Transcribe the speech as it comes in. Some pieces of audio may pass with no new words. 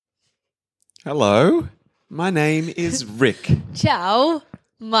Hello, my name is Rick, Ciao,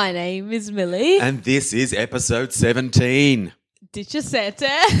 my name is Millie. and this is episode 17 Diciassette.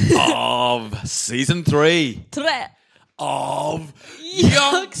 of season 3 Tre. of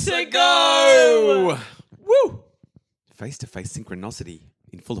Yonks Yonks Ago. Ago. Woo! Face-to-face synchronicity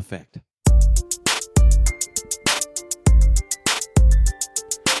in full effect.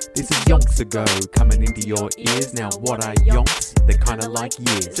 This is Yonks Ago coming into your ears. Now, what are yonks? They're kind of like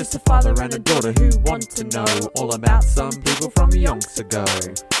years. Just a father and a daughter who want to know all about some people from Yonks Ago.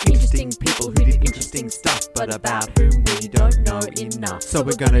 Interesting people who did interesting stuff, but about whom we don't know enough. So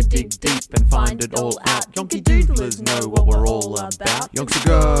we're gonna dig deep and find it all out. Yonky Doodlers know what we're all about. Yonks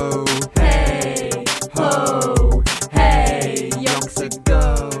Ago. Hey ho. Hey Yonks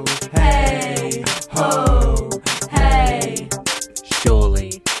Ago. Hey ho. Hey.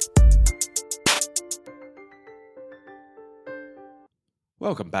 Surely.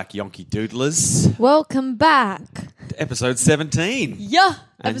 Welcome back, Yonky Doodlers, Welcome back. to episode 17. Yeah,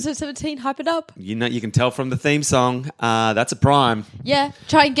 And- episode 17, hype it up. You know, you can tell from the theme song, that's a prime. Yeah,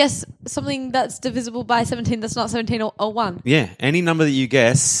 try and guess something that's divisible by 17 that's not 17 or 1. Yeah, any number that you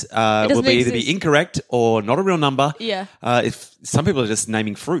guess will doesn't be either be exist. incorrect or not a real number. Yeah. If some people are just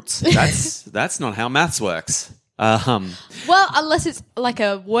naming fruits, that's not how maths works. Well, unless it's like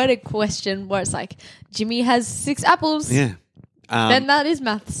a worded question where it's like, Jimmy has 6 apples. Yeah. Then that is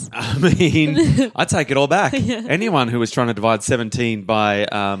maths. I mean, I take it all back. Anyone who was trying to divide 17 by,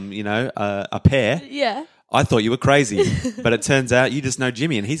 a pair, Yeah. I thought you were crazy. But it turns out you just know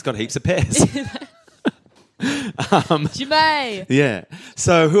Jimmy and he's got heaps of pairs. Jimmy. Yeah.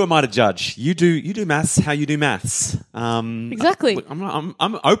 So who am I to judge? You do maths how you do maths. Exactly. I'm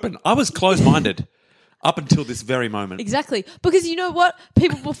open. I was closed-minded up until this very moment. Exactly. Because you know what?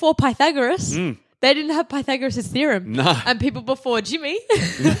 People before Pythagoras, they didn't have Pythagoras' theorem. No. And people before Jimmy.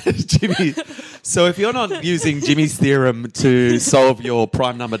 Jimmy. So if you're not using Jimmy's theorem to solve your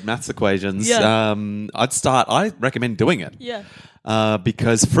prime numbered maths equations, Yeah. I recommend doing it. Yeah.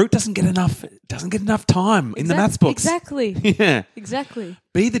 Because fruit doesn't get enough time in the maths books. Exactly. Yeah. Exactly.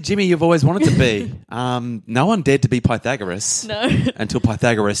 Be the Jimmy you've always wanted to be. No one dared to be Pythagoras No. until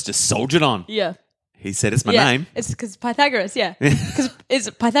Pythagoras just soldiered on. Yeah. He said, it's my Yeah. name. It's because Pythagoras, yeah.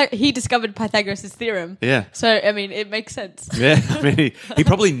 Because he discovered Pythagoras' theorem. Yeah. So, I mean, it makes sense. Yeah. I mean, he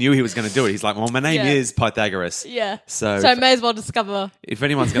probably knew he was going to do it. He's like, well, my name Yeah. is Pythagoras. Yeah. So I may as well discover. if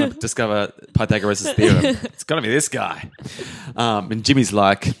anyone's going to discover Pythagoras' theorem, it's got to be this guy. And Jimmy's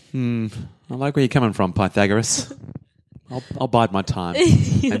like, I like where you're coming from, Pythagoras. I'll bide my time.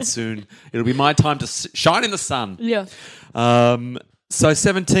 And soon it'll be my time to shine in the sun. Yeah. So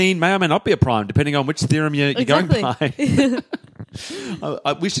 17 may or may not be a prime, depending on which theorem you're going by.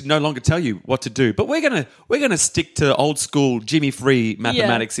 We should no longer tell you what to do, but we're gonna stick to old school Jimmy Free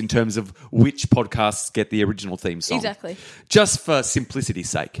mathematics in terms of which podcasts get the original theme song. Exactly. Just for simplicity's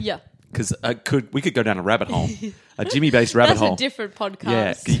sake. Yeah. Because we could go down a rabbit hole, a Jimmy-based rabbit That's hole. a different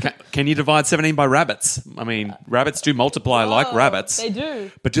podcast. Yeah. Can you divide 17 by rabbits? I mean, rabbits do multiply like rabbits. They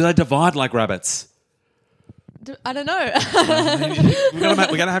do. But do they divide like rabbits? I don't know.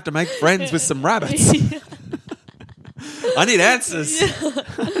 We're gonna have to make friends with some rabbits. I need answers.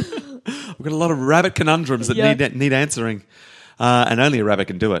 We've got a lot of rabbit conundrums that need answering, and only a rabbit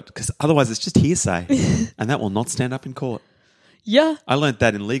can do it. Because otherwise, it's just hearsay, and that will not stand up in court. Yeah. I learnt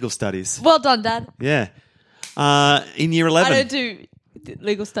that in legal studies. Well done, Dad. Yeah, in year 11. I don't do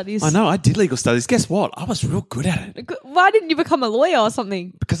legal studies. I know, I did legal studies. Guess what? I was real good at it Why didn't you become a lawyer or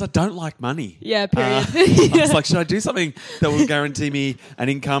something? because I don't like money. Yeah, period. I was like, should I do something that will guarantee me an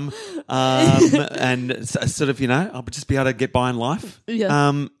income and sort of, I'll just be able to get by in life? Yeah.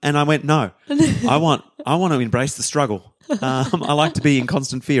 And I went, no, I want to embrace the struggle. I like to be in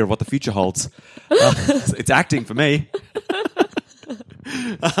constant fear of what the future holds. It's acting for me.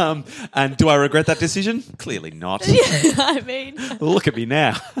 And do I regret that decision? Clearly not. I mean, Look at me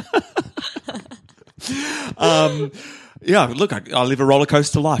now. Look, I live a roller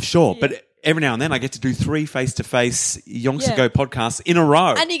coaster life, sure. But every now and then I get to do 3 face-to-face Yonks Ago podcasts in a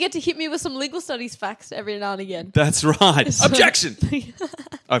row. and you get to hit me with some legal studies facts every now and again. That's right. Objection!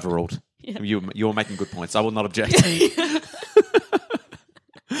 Overruled. You were making good points. I will not object.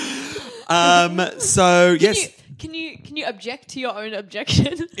 So, yes. Can you object to your own objection?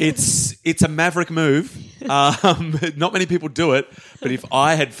 It's a maverick move. Not many people do it, but if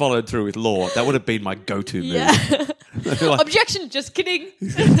I had followed through with law, that would have been my go-to move. Yeah. Like, Objection, just kidding.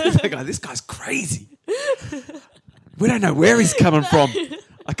 this guy's crazy. We don't know where he's coming from.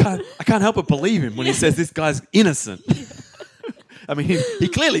 I can't help but believe him when he says this guy's innocent. I mean, he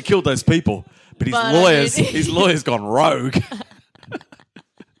clearly killed those people, but his lawyer's gone rogue.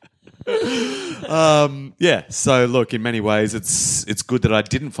 Yeah. So look, in many ways, it's good that I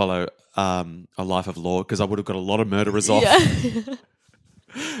didn't follow a life of law because I would have got a lot of murderers off. Yeah.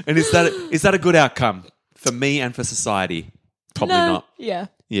 And is that a good outcome for me and for society? Probably not. Yeah.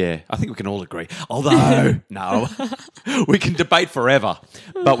 Yeah, I think we can all agree. Although, no, we can debate forever,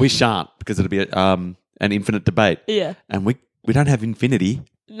 but we shan't because it'll be an infinite debate. Yeah. And we don't have infinity.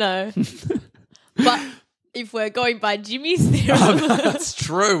 No. But if we're going by Jimmy's theorem. That's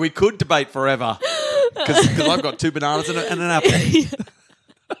true. We could debate forever because I've got 2 bananas and an apple.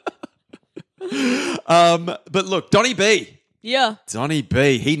 But look, Donny B. Yeah. Donny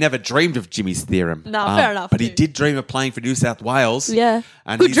B. He never dreamed of Jimmy's theorem. No, fair enough, But he too. did dream of playing for New South Wales. Yeah.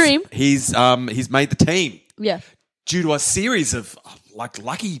 And Good dream. He's made the team Yeah. due to a series of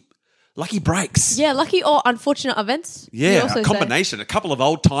lucky breaks. Yeah, lucky or unfortunate events. you Yeah, also a say. combination. A couple of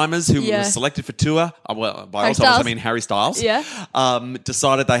old timers who Yeah. were selected for tour. Well, by Harry old timers I Styles. mean Harry Styles. Yeah.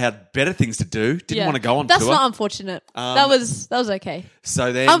 Decided they had better things to do. Didn't Yeah. want to go on That's tour. not unfortunate. that was okay.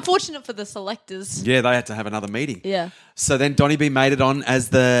 So then, Unfortunate for the selectors. yeah, they had to have another meeting. Yeah. So then Donny B made it on as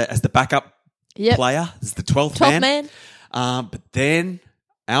the backup Yep. player, as the 12th 12th man. man. But then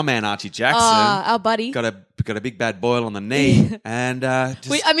our man Archie Jackson Our buddy. got a big bad boil on the knee and just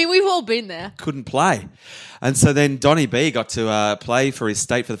We've all been there. couldn't play. And so then Donny B got to play for his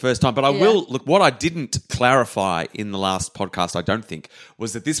state for the first time. But Yeah. what I didn't clarify in the last podcast, I don't think,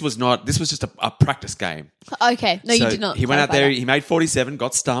 was that this was just a practice game. Okay. No, So you did not. He went out clarify there, that. he made 47,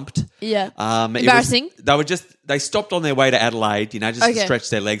 got stumped. Yeah. It was- Embarrassing. they stopped on their way to Adelaide, just to Okay. stretch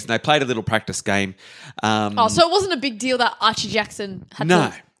their legs, and they played a little practice game. Oh, so it wasn't a big deal that Archie Jackson had No.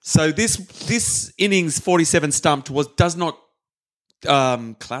 to... So this innings 47 stumped does not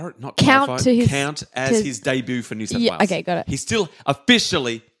count as his debut for New South Yeah, Wales. okay, got it. He still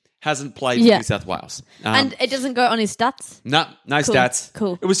officially hasn't played for Yeah. New South Wales. and it doesn't go on his stats? No Cool, stats.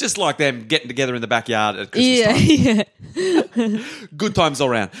 cool. It was just like them getting together in the backyard at Christmas Yeah. time. Yeah. Good times all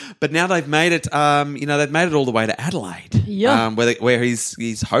round. But now they've made it. They've made it all the way to Adelaide. Yeah. Where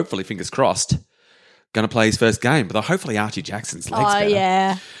he's hopefully, fingers crossed, going to play his first game. But hopefully Archie Jackson's legs Oh, better.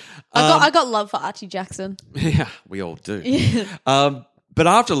 yeah. I got love for Archie Jackson. Yeah, we all do. But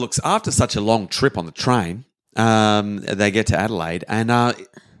after such a long trip on the train, they get to Adelaide, and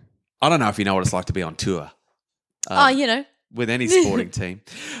I don't know if you know what it's like to be on tour with any sporting team,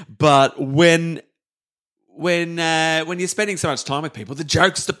 but when you're spending so much time with people, the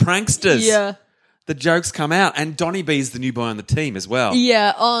jokes, the pranksters, Yeah. the jokes come out, and Donny B's the new boy on the team as well.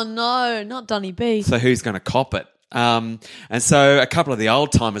 Yeah. Oh, no. Not Donny B. So who's going to cop it? And so a couple of the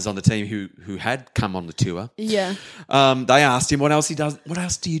old timers on the team who had come on the tour, Yeah. they asked him what else he does. What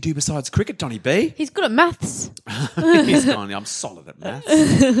else do you do besides cricket, Donny B? He's good at maths. He's gone, I'm solid at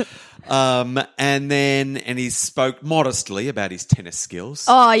maths. And he spoke modestly about his tennis skills.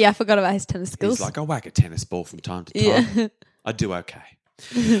 Oh, yeah. I forgot about his tennis skills. He's like, I whack a tennis ball from time to time. Yeah. I do okay.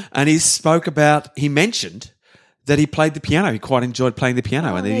 And he mentioned that he played the piano. He quite enjoyed playing the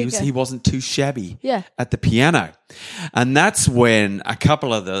piano, and there you that go. he wasn't too shabby Yeah. at the piano. And that's when a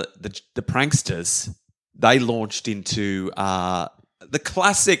couple of the pranksters, they launched into the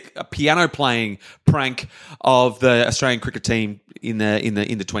classic piano playing prank of the Australian cricket team in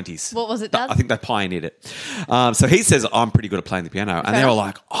the 20s. What was it, Dad? I think they pioneered it. So he says, I'm pretty good at playing the piano. And they're all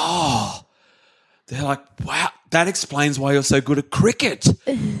like, they're like, wow, that explains why you're so good at cricket.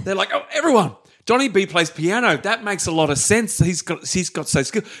 They're like, oh, everyone, Donny B plays piano. That makes a lot of sense. He's got so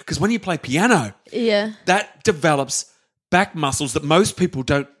skill. Because when you play piano, Yeah. that develops back muscles that most people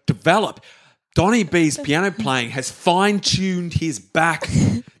don't develop. Donny B's piano playing has fine-tuned his back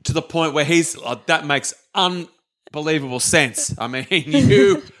to the point where that makes unbelievable sense. I mean,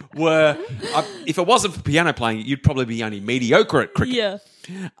 you were... if it wasn't for piano playing, you'd probably be only mediocre at cricket. Yeah.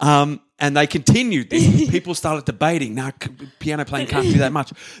 And they continued this. People started debating, no, piano playing can't do that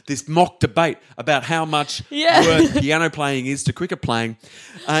much. This mock debate about how much worth piano playing is to cricket playing.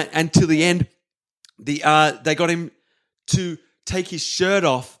 And to the end, they got him to take his shirt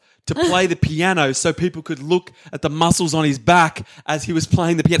off to play the piano so people could look at the muscles on his back as he was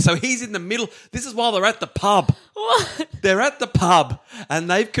playing the piano. So he's in the middle. This is while they're at the pub. What? They're at the pub and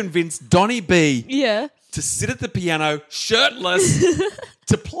they've convinced Donny B Yeah. to sit at the piano shirtless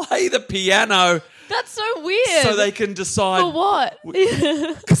to play the piano That's so weird. so they can decide. For what?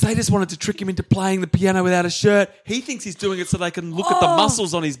 Because they just wanted to trick him into playing the piano without a shirt. He thinks he's doing it so they can look at the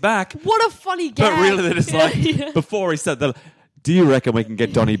muscles on his back. What a funny gag. But really, they're just like, Yeah. before he said that, do you reckon we can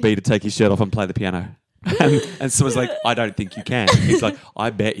get Donny B to take his shirt off and play the piano? And someone's like, I don't think you can. He's like,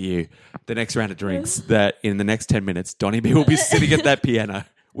 I bet you the next round of drinks that in the next 10 minutes, Donny B will be sitting at that piano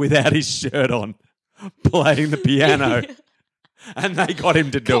without his shirt on, playing the piano. And they got him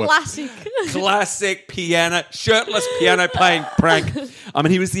to do Classic. it. Classic shirtless piano playing prank. I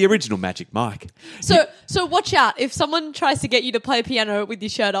mean, he was the original Magic Mike. So watch out. If someone tries to get you to play piano with your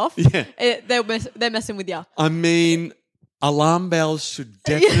shirt off, they're messing with you. I mean, alarm bells should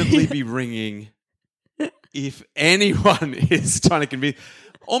definitely be ringing if anyone is trying to convince.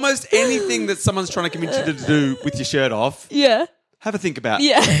 Almost anything that someone's trying to convince you to do with your shirt off, Yeah. have a think about.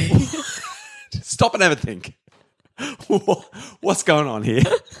 Yeah. Stop and have a think. What's going on here?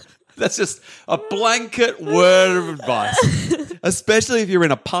 That's just a blanket word of advice, especially if you're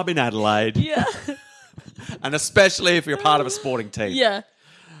in a pub in Adelaide, Yeah. and especially if you're part of a sporting team. Yeah.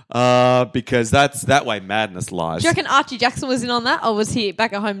 Because that's that way madness lies. Do you reckon Archie Jackson was in on that, or was he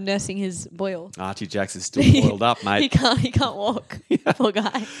back at home nursing his boil? Archie Jackson's still boiled up, mate. He can't walk. Poor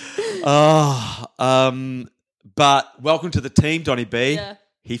guy. But welcome to the team, Donny B. Yeah.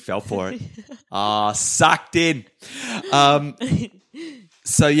 He fell for it. Sucked in.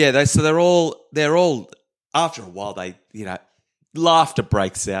 So they're all after a while they laughter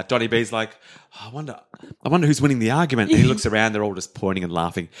breaks out. Donny B's like, I wonder who's winning the argument. And he looks around, they're all just pointing and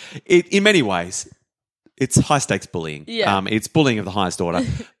laughing. In many ways, it's high stakes bullying. Yeah. It's bullying of the highest order.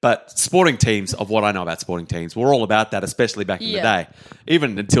 But sporting teams, of what I know about sporting teams, were all about that, especially back in the day.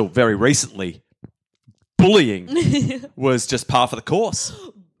 Even until very recently, bullying was just par for the course.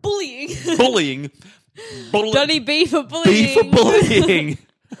 Bullying. Donny B for bullying. B for bullying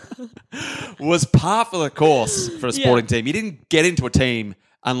was par for the course for a sporting team. You didn't get into a team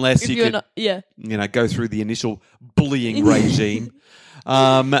unless you could go through the initial bullying regime.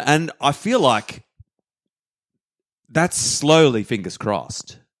 And I feel like that's slowly, fingers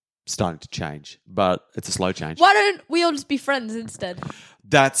crossed, starting to change. But it's a slow change. Why don't we all just be friends instead?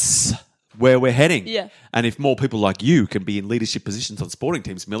 That's where we're heading. Yeah. And if more people like you can be in leadership positions on sporting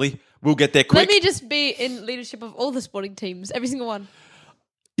teams, Millie, we'll get there quick. Let me just be in leadership of all the sporting teams, every single one.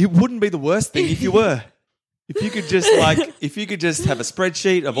 It wouldn't be the worst thing if you were. If you could just have a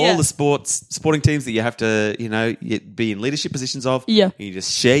spreadsheet of all the sporting teams that you have to, be in leadership positions of. Yeah. And you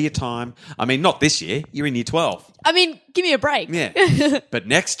just share your time. I mean, not this year. You're in year 12. I mean, give me a break. Yeah. But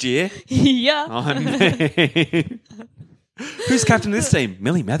next year, Yeah. Who's captain of this team?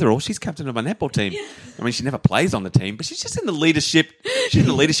 Millie Matherall. She's captain of my netball team. I mean, she never plays on the team, but she's just in the leadership. She's in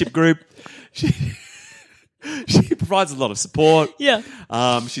the leadership group. She provides a lot of support. Yeah.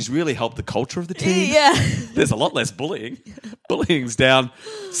 She's really helped the culture of the team. Yeah. There's a lot less bullying. Bullying's down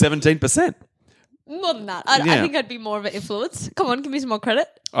 17%. More than that. I think I'd be more of an influence. Come on, give me some more credit.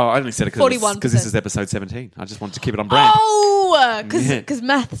 Oh, I only said it 41%. because this is episode 17. I just wanted to keep it on brand. Oh, because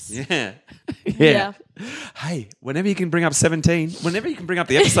maths. Yeah. Yeah. Hey, whenever you can bring up 17, whenever you can bring up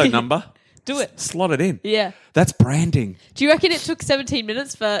the episode number, do it. Slot it in. Yeah. That's branding. Do you reckon it took 17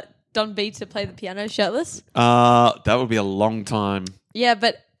 minutes for Don B to play the piano shirtless? That would be a long time. Yeah,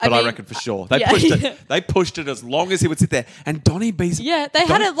 but I reckon for sure. They pushed it. They pushed it as long as he would sit there. And Donny B's... Yeah, they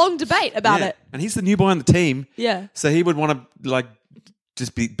had a long debate about it. And he's the new boy on the team. Yeah. So he would want to,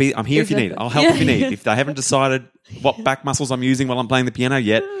 just be I'm here if you need. I'll help if you need. If they haven't decided what back muscles I'm using while I'm playing the piano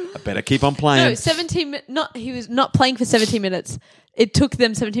yet, I better keep on playing. No, 17 he was not playing for 17 minutes. It took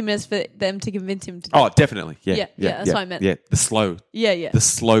them 17 minutes for them to convince him to do it. Oh, definitely. Yeah, that's what I meant. Yeah, the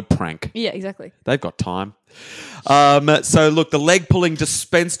slow prank. Yeah, exactly. They've got time. So look, the leg pulling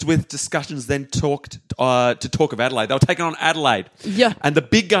dispensed with discussions. Then talk of Adelaide. They were taking on Adelaide. Yeah, and the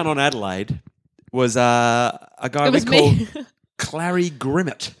big gun on Adelaide was a guy we called Clary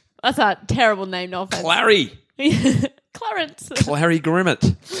Grimmett. That's a terrible name. No offense. Clary. Clarence. Clary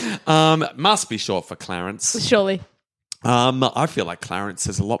Grimmett. Must be short for Clarence. Surely. I feel like Clarence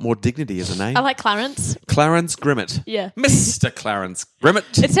has a lot more dignity as a name. I like Clarence. Clarence Grimmett. Yeah. Mr. Clarence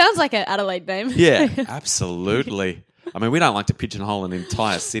Grimmett. It sounds like an Adelaide name. Yeah, absolutely. I mean, we don't like to pigeonhole an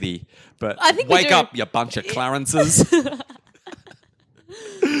entire city, but I think wake up, you bunch of Clarences.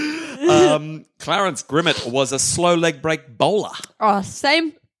 Clarence Grimmett was a slow leg break bowler. Oh,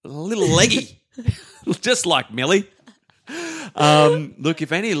 same. A little leggy. Just like Millie. Look,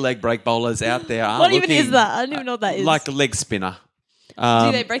 if any leg break bowlers out there are what even is that? I don't even know what that is. Like a leg spinner.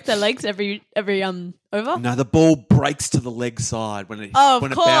 Do they break their legs every over? No, the ball breaks to the leg side when it of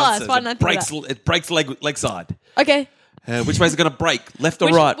when course. it bounces. Why didn't I think It breaks leg side. Okay. Which way is it going to break? Left or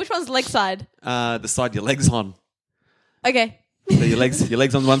right? Which one's leg side? The side your leg's on. Okay. So your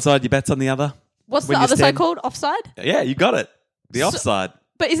legs on one side, your bat's on the other. What's the other side called? Offside? Yeah, you got it. The offside.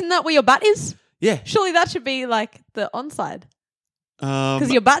 But isn't that where your bat is? Yeah. Surely that should be like the onside.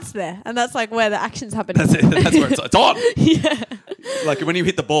 Because your bat's there, and that's like where the action's happening. That's it. That's where it's on. Yeah. Like when you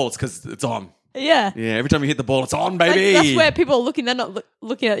hit the ball, it's because it's on. Yeah. Yeah, every time you hit the ball, it's on, baby. Like, that's where people are looking. They're not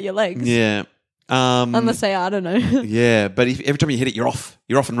looking at your legs. Yeah. Unless they are, I don't know. Yeah, but every time you hit it, you're off.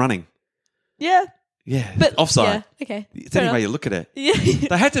 You're off and running. Yeah. Yeah, But offside. Yeah, okay. It's any way you look at it. Yeah.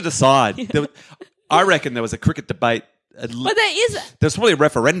 They had to decide. I reckon there was a cricket debate. But There's probably a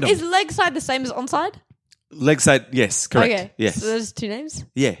referendum. is leg side the same as onside? Leg side, yes, correct. Okay. Yes. So there's two names?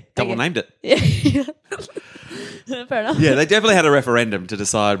 Yeah, double Okay. named it. Yeah. Fair enough. Yeah, they definitely had a referendum to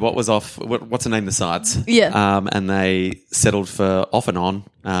decide what was off, what's to name the sides. Yeah. And they settled for off and on,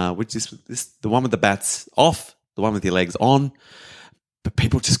 which is the one with the bats off, the one with your legs on. But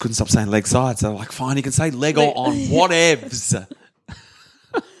people just couldn't stop saying leg sides. They were like, fine, you can say leg or on, whatevs.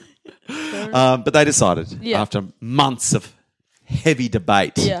 But they decided after months of heavy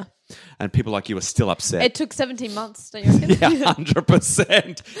debate. Yeah. And people like you are still upset. It took 17 months, don't you reckon? Yeah,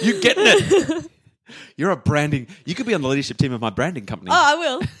 100%. You getting it. You're a branding. You could be on the leadership team of my branding company. Oh, I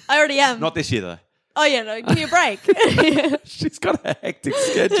will. I already am. Not this year, though. Oh, yeah, no. Give me a break. She's got a hectic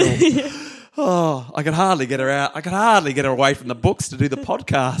schedule. Oh, I could hardly get her out. I could hardly get her away from the books to do the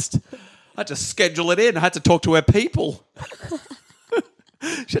podcast. I had to schedule it in. I had to talk to her people.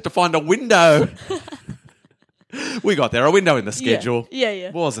 She had to find a window. We got there, a window in the schedule.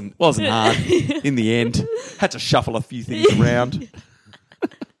 Yeah. Wasn't hard in the end. Had to shuffle a few things around.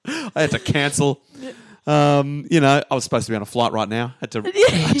 I had to cancel. I was supposed to be on a flight right now. Had to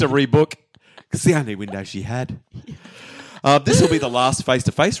rebook. It's the only window she had. This will be the last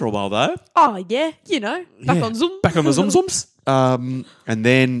face-to-face for a while, though. Oh, yeah. Back on Zoom. Back on the Zooms. And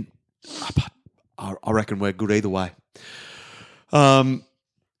then I reckon we're good either way.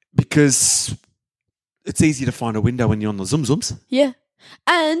 Because it's easy to find a window when you're on the Zooms. Yeah.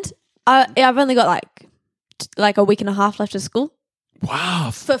 And I've only got like a week and a half left of school. Wow.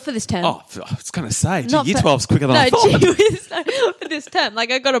 For this term. Oh, I was going to say, Not year for- 12's quicker than I No, thought. gee whiz, no, for this term.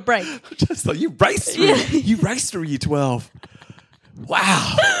 Like, I got a break. Just thought you raced through. Yeah. You raced through year 12.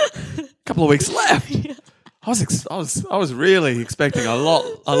 Wow. Couple of weeks left. I was really expecting a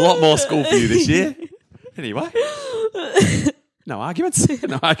lot more school for you this year. Anyway. No arguments.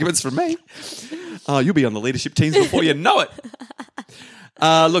 No arguments from me. You'll be on the leadership teams before you know it.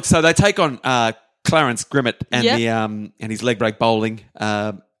 Look, so they take on Clarence Grimmett and and his leg break bowling.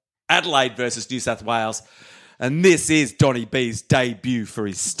 Adelaide versus New South Wales. And this is Donny B's debut for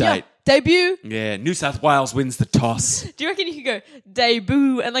his state. Yeah. Debut. Yeah, New South Wales wins the toss. Do you reckon you could go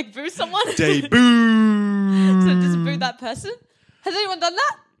debut and boo someone? Debut. So just boo that person? Has anyone done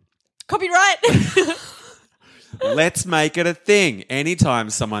that? Copyright. Let's make it a thing. Anytime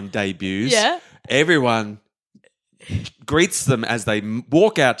someone debuts, everyone greets them as they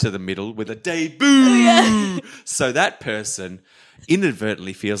walk out to the middle with a debut. Yeah. So that person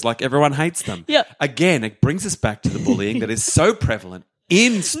inadvertently feels like everyone hates them. Yep. Again, it brings us back to the bullying that is so prevalent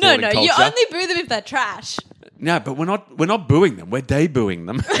in sporting culture. You only boo them if they're trash. No, but we're not booing them. We're debuting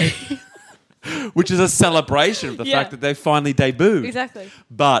them. Which is a celebration of the fact that they finally debuted. Exactly.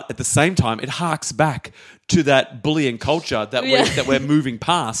 But at the same time, it harks back to that bullying culture that we're moving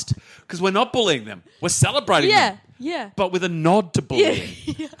past, because we're not bullying them. We're celebrating them. Yeah. But with a nod to bullying.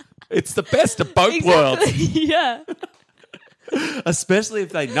 Yeah. It's the best of both worlds. Yeah. Especially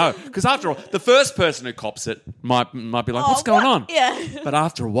if they know. Because after all, the first person who cops it might be like, what's going on? Yeah. But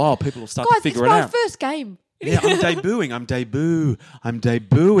after a while, people will start Guys, to figure it's it my out. first game. Yeah, I'm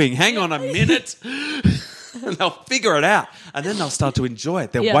debuting. Hang on a minute. And they'll figure it out. And then they'll start to enjoy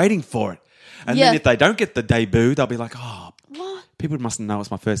it. They're waiting for it. And then if they don't get the debut, they'll be like, oh, What? people mustn't know it's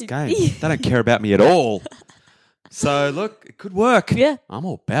my first game. They don't care about me at all. So, look, it could work. Yeah. I'm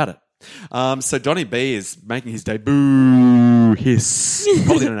all about it. So Donny B is making his debut hiss.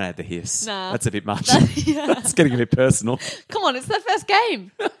 Probably don't add the hiss. Nah. That's a bit much. That's getting a bit personal. Come on, it's their first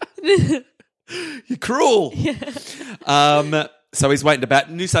game. You're cruel. So he's waiting to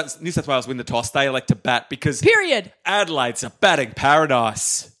bat. New South Wales win the toss. They elect to bat because Period. Adelaide's a batting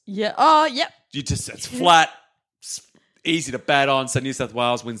paradise. Yeah. Oh, yep. It's flat. It's easy to bat on. So New South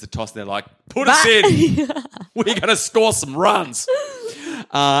Wales wins the toss. They're like, put us in. We're going to score some runs.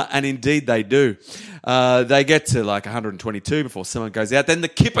 And indeed they do. They get to 122 before someone goes out. Then the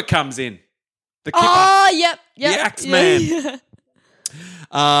kipper comes in. The kipper. Oh, yep. The Axeman.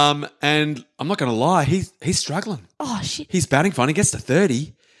 And I'm not going to lie, he's struggling. Oh, shit. He's batting fine. He gets to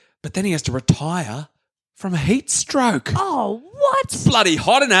 30, but then he has to retire from a heat stroke. Oh, what? Bloody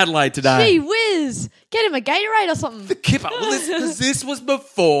hot in Adelaide today. Gee whiz. Get him a Gatorade or something. The kipper. Well, this was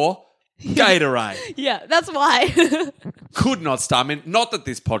before Gatorade. Yeah, that's why. Could not start. I mean, not that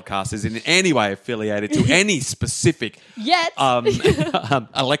this podcast is in any way affiliated to any specific Yet.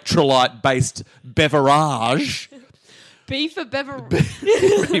 electrolyte-based beverage. B for beverage.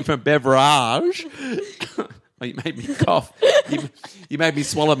 For beverage. Oh, you made me cough. You made me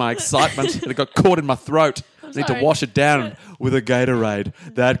swallow my excitement, and it got caught in my throat. I need to sorry. wash it down with a Gatorade.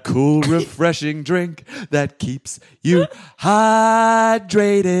 That cool, refreshing drink that keeps you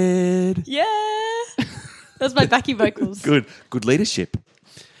hydrated. Yeah. That's my backing vocals. Good leadership.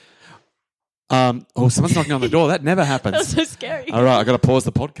 Someone's knocking on the door. That never happens. That's so scary. All right, I got to pause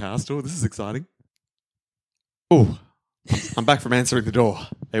the podcast. Oh, this is exciting. Oh, I'm back from answering the door.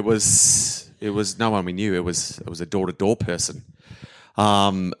 It was no one we knew. It was a door-to-door person.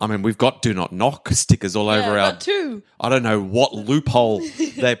 We've got "Do Not Knock" stickers all over our. Got two. I don't know what loophole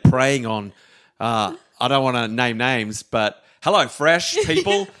they're preying on. I don't want to name names, but hello, fresh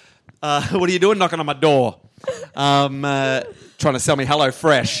people. What are you doing knocking on my door? Trying to sell me Hello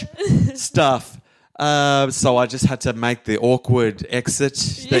Fresh stuff. So I just had to make the awkward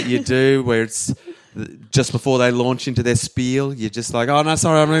exit that you do where it's just before they launch into their spiel. You're just like, oh, no,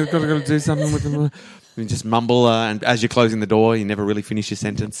 sorry, I'm going to do something with them. You just mumble, and as you're closing the door, you never really finish your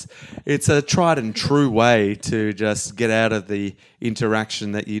sentence. It's a tried and true way to just get out of the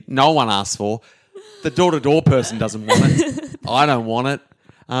interaction that no one asks for. The door-to-door person doesn't want it. I don't want it.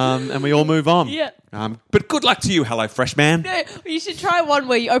 And we all move on. Yeah. But good luck to you, Hello Fresh Man. No, you should try one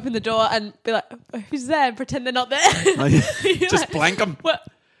where you open the door and be like, who's there? And pretend they're not there. Just like, blank them. What?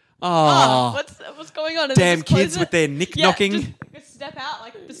 Oh, What's going on? And then damn just close kids it. with their knocking. Just step out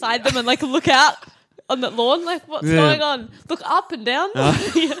like beside them and like look out on the lawn. Like, what's going on? Look up and down.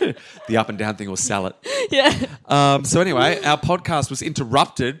 The up and down thing will sell it. Yeah. So anyway, our podcast was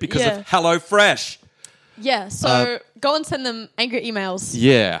interrupted because of Hello Fresh. Yeah. So go and send them angry emails.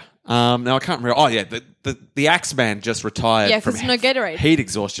 Yeah. Now I can't remember. Oh yeah, the Axeman just retired. Yeah, from because no Gatorade. Heat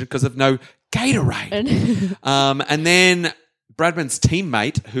exhaustion because of no Gatorade. And then Bradman's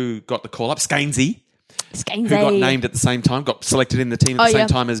teammate who got the call up, Skainsey, who got named at the same time, got selected in the team at the same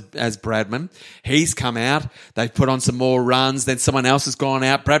time as Bradman. He's come out. They've put on some more runs. Then someone else has gone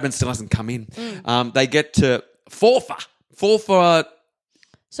out. Bradman still hasn't come in. They get to four for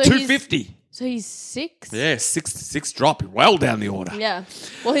 250. So he's 6? Yeah, six drop. Well down the order. Yeah.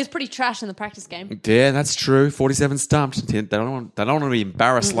 Well, he's pretty trash in the practice game. Yeah, that's true. 47 stumped. They don't want to be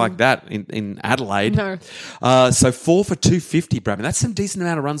embarrassed like that in Adelaide. No. So 4 for 250, Bradman. That's some decent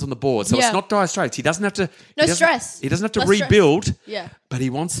amount of runs on the board. So it's not dire straits. He doesn't have to. Stress. He doesn't have to Less rebuild. Stress. Yeah. But he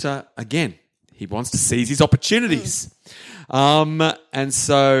wants to seize his opportunities. And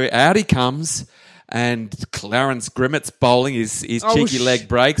so out he comes. And Clarence Grimmett's bowling his cheeky leg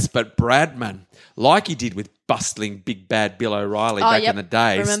breaks, but Bradman, like he did with bustling big bad Bill O'Reilly back in the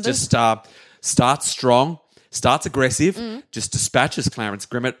days, Remember? just starts strong, starts aggressive, just dispatches Clarence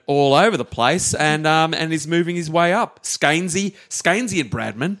Grimmett all over the place, and is moving his way up. Skainsey and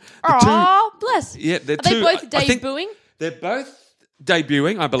Bradman. Bless. Yeah, Are they both debuting? They're both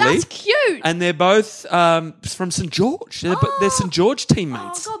debuting, I believe. That's cute. And they're both from St. George. They're St. George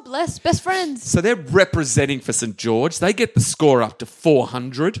teammates. Oh, God bless. Best friends. So they're representing for St. George. They get the score up to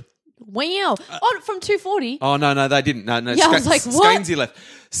 400. Wow. From 240? Oh, no, they didn't. No. Yeah, I was like, what? Skainsey left.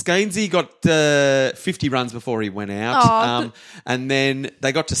 Skainsey got 50 runs before he went out. And then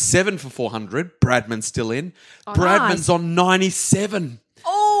they got to 7 for 400. Bradman's still in. Bradman's on 97.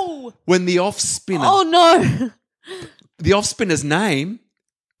 Oh. When the off-spinner... Oh, no. The off-spinner's name,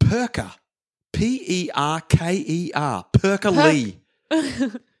 Perker. Perker. Perker Lee.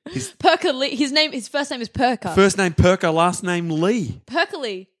 Perker Lee. His first name is Perker. First name Perker, last name Lee. Perker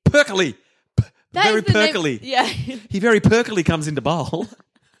Lee. Perker Lee. Very perkily. Yeah. He very perkily comes into bowl.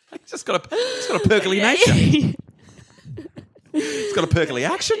 He's just got a perkily nature. He's got a perkily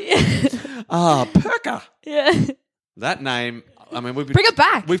action. Perker. Yeah. That name, bring it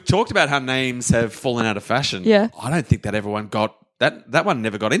back. We've talked about how names have fallen out of fashion. Yeah. I don't think that everyone got that one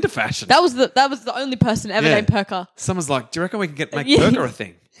never got into fashion. That was the only person ever named Perker. Someone's like, do you reckon we can make Perker a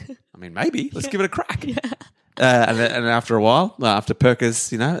thing? Maybe. Let's give it a crack. Yeah. And after a while, after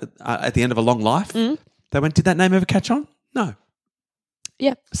Perker's, at the end of a long life, they went, did that name ever catch on? No.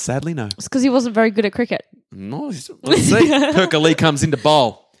 Yeah. Sadly, no. It's because he wasn't very good at cricket. No, let's see. Perker Lee comes into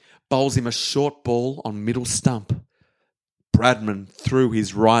bowl. Bowls him a short ball on middle stump. Bradman threw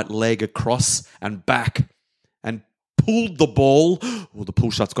his right leg across and back and pulled the ball. Well, the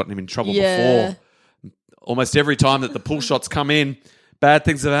pull shot's gotten him in trouble before. Almost every time that the pull shots come in, bad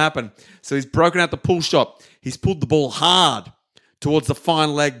things have happened. So he's broken out the pull shot. He's pulled the ball hard towards the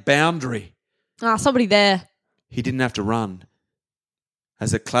fine leg boundary. Somebody there. He didn't have to run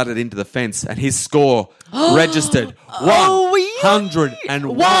as it clattered into the fence, and his score registered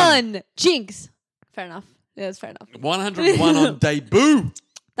 101. Jinx. Fair enough. Yeah, that's fair enough. 101 on debut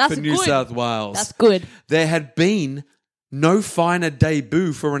That's for New good. South Wales. That's good. There had been No finer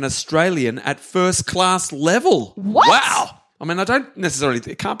debut for an Australian at first class level. What? Wow. I mean, I don't necessarily...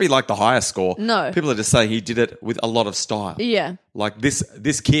 It can't be like the highest score. No. People are just saying he did it with a lot of style. Yeah. Like this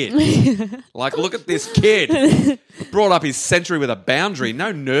kid. Like, look at this kid. Brought up his century with a boundary.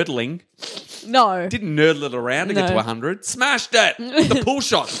 No nerdling. No. Didn't nerdle it around to get to 100. Smashed it. The pull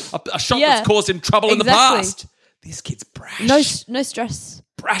shot. A shot Yeah. that's caused him trouble in the Exactly. past. This kid's brash. No stress.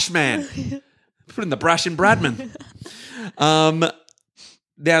 Brash man. Put in the brash in Bradman.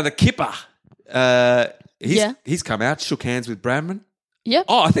 Now the Kipper. He's come out, shook hands with Bradman. Yep.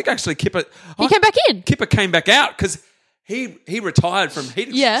 Oh, I think actually Kipper... He came back in. Kipper came back out because he retired from...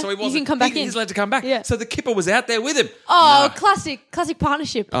 Yeah, so he he can come back in. He's allowed to come back. Yeah. So the Kipper was out there with him. Oh, No. classic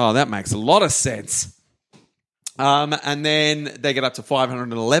partnership. Oh, that makes a lot of sense. And then they get up to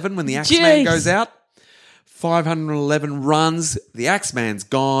 511 when the Axeman Jeez. goes out. 511 runs. The Axeman's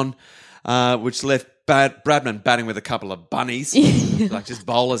gone, which left Bradman batting with a couple of bunnies, like just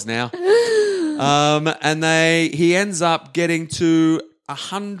bowlers now. And he ends up getting to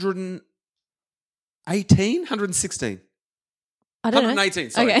 116. I don't 118, know.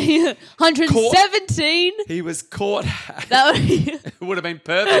 sorry. Okay. 117. He was caught. That would It would have been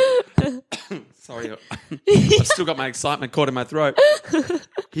perfect. Sorry, I've still got my excitement caught in my throat.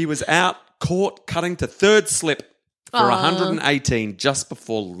 He was out, caught, cutting to third slip for 118 just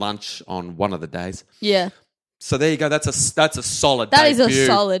before lunch on one of the days. Yeah. So there you go. That's a solid That is debut. a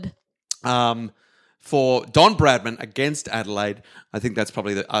solid. For Don Bradman against Adelaide. I think that's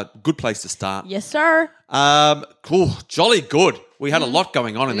probably a good place to start. Yes, sir. Cool. Jolly good. We had a lot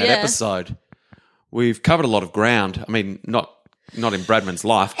going on in that Yeah. episode. We've covered a lot of ground. I mean, not in Bradman's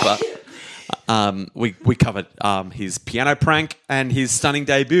life, but we covered his piano prank and his stunning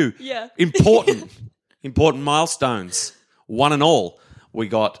debut. Yeah. Important milestones, one and all. We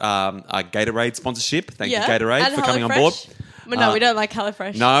got a Gatorade sponsorship. Thank you, Gatorade, And for coming on HelloFresh. board. But no, we don't like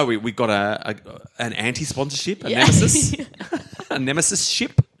HelloFresh. No, we got an anti-sponsorship, a Yeah. nemesis, a nemesis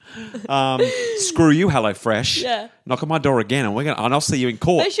ship. Screw you, HelloFresh. Yeah. Knock on my door again, and I'll see you in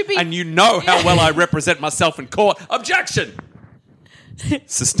court. They should be- And you know how well I represent myself in court. Objection.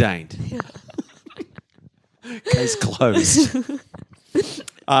 Sustained. Case closed. So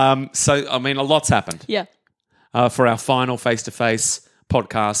I mean, a lot's happened. Yeah. For our final face-to-face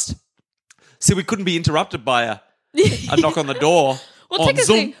podcast. See, we couldn't be interrupted by a knock on the door. Well, on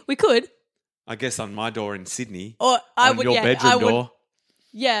technically, Zoom. we could. I guess on my door in Sydney. Or I on would. your Yeah, bedroom I would. door.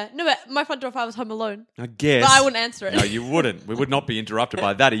 Yeah. No, but my front door if I was home alone. I guess. But I wouldn't answer it. No, you wouldn't. We would not be interrupted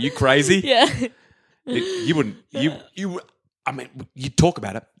by that. Are you crazy? Yeah. You wouldn't. You. I mean, you'd talk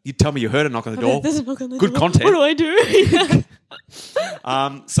about it. You'd tell me you heard a knock on the door. There's a knock on the Good door. content. What do I do?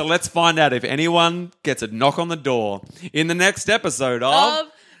 So let's find out if anyone gets a knock on the door in the next episode of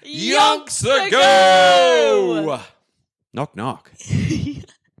Yonks Ago. Knock, knock.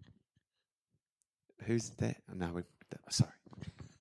 Who's there? No,